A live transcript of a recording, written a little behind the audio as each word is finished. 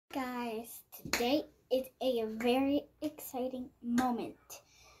guys, today is a very exciting moment.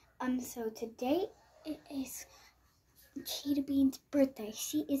 So today it is Cheetah Bean's birthday.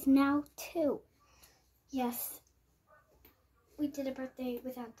 She is now 2. Yes, we did a birthday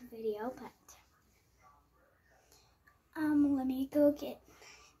without the video, but let me go get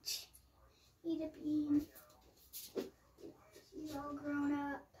Cheetah Bean. She's all grown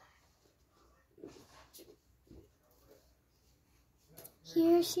up.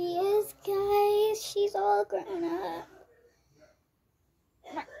 Here she is, guys. She's all grown up.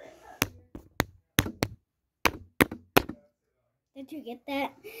 Did you get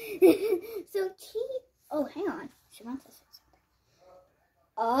that? Oh, hang on. She wants to say something.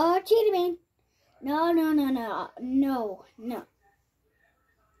 Oh, Cheetah Bean. No.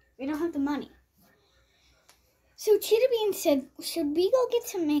 We don't have the money. So Cheetah Bean said, should we go get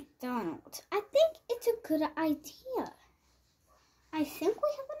some McDonald's? I think it's a good idea. I think we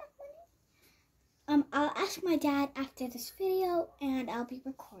have enough money. I'll ask my dad after this video, and I'll be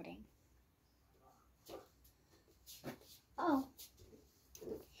recording. Oh.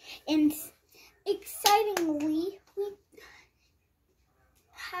 And excitingly, we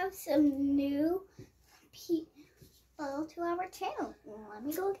have some new people to our channel. Let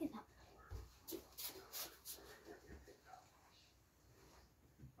me go get them.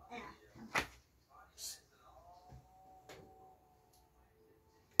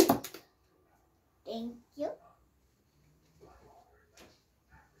 Thank you.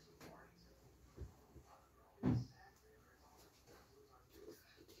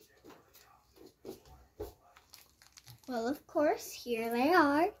 Well, of course, here they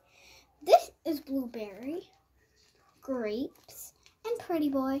are. This is Blueberry, Grapes, and Pretty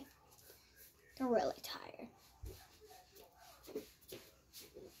Boy. They're really tired.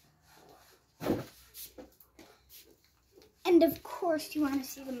 And of course, you want to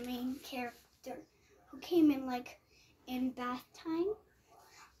see the main character who came in in bath time?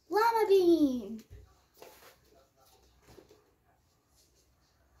 Llama Bean.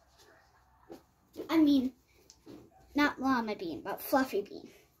 I mean, not Llama Bean, but Fluffy Bean.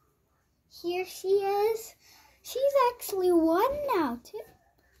 Here she is. She's actually 1 now, too.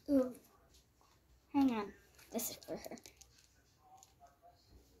 Ooh. Hang on. This is for her.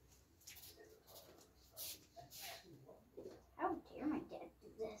 How dare my dad do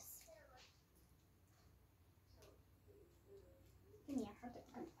this? Give me a hard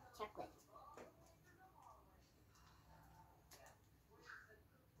chocolate.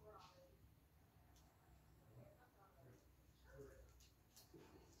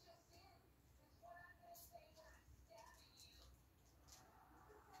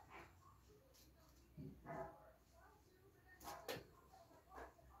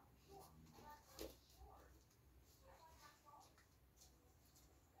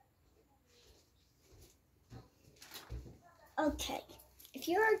 Okay, if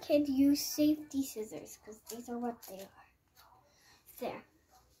you're a kid, use safety scissors, because these are what they are.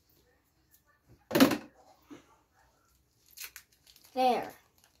 There.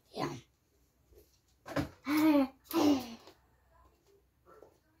 Yeah.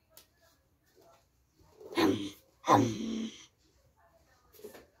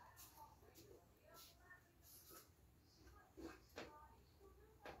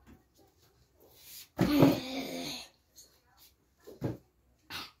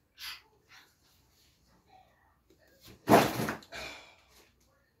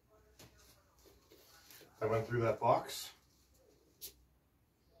 I went through that box.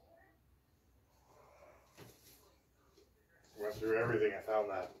 Went through everything. I found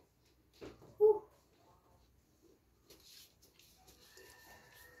that. Ooh.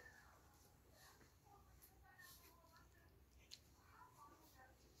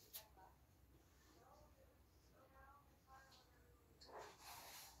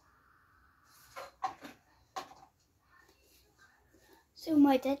 So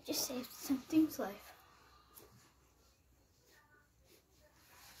my dad just saved something's life.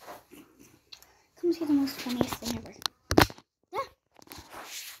 Come see the most funniest thing ever. Ah.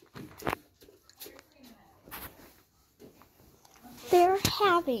 They're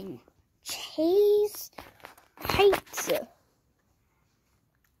having cheese pizza.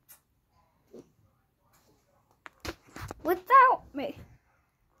 Without me.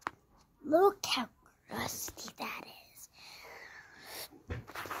 Look how crusty that is.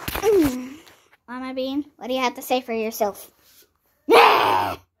 Llama Bean, what do you have to say for yourself?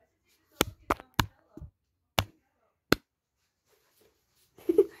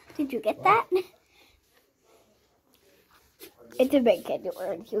 Did you get that? It's a big kid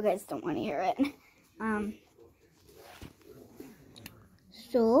word. You guys don't want to hear it.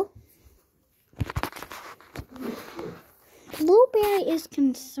 So Blueberry is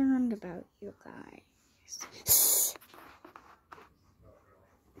concerned about you guys.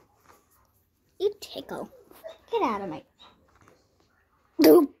 You tickle. Get out of my...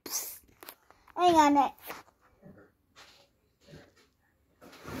 Oops. Hang on it.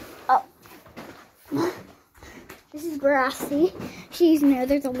 Oh. This is Grassy. She's new.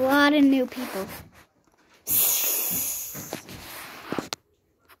 There's a lot of new people.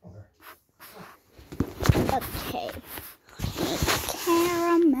 Okay.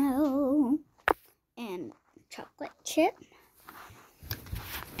 Caramel and chocolate chip.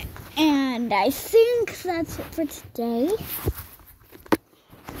 And I think that's it for today.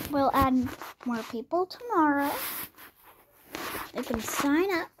 We'll add more people tomorrow. They can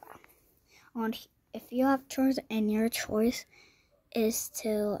sign up on if you have chores and your choice is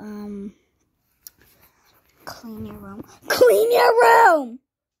to clean your room. Clean your room!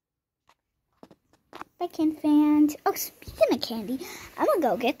 Bacon fans. Oh, speaking of candy, I'm gonna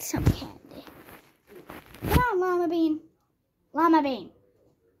go get some candy. Come on, Llama Bean. Llama Bean.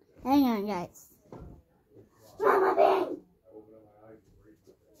 Hang on, guys.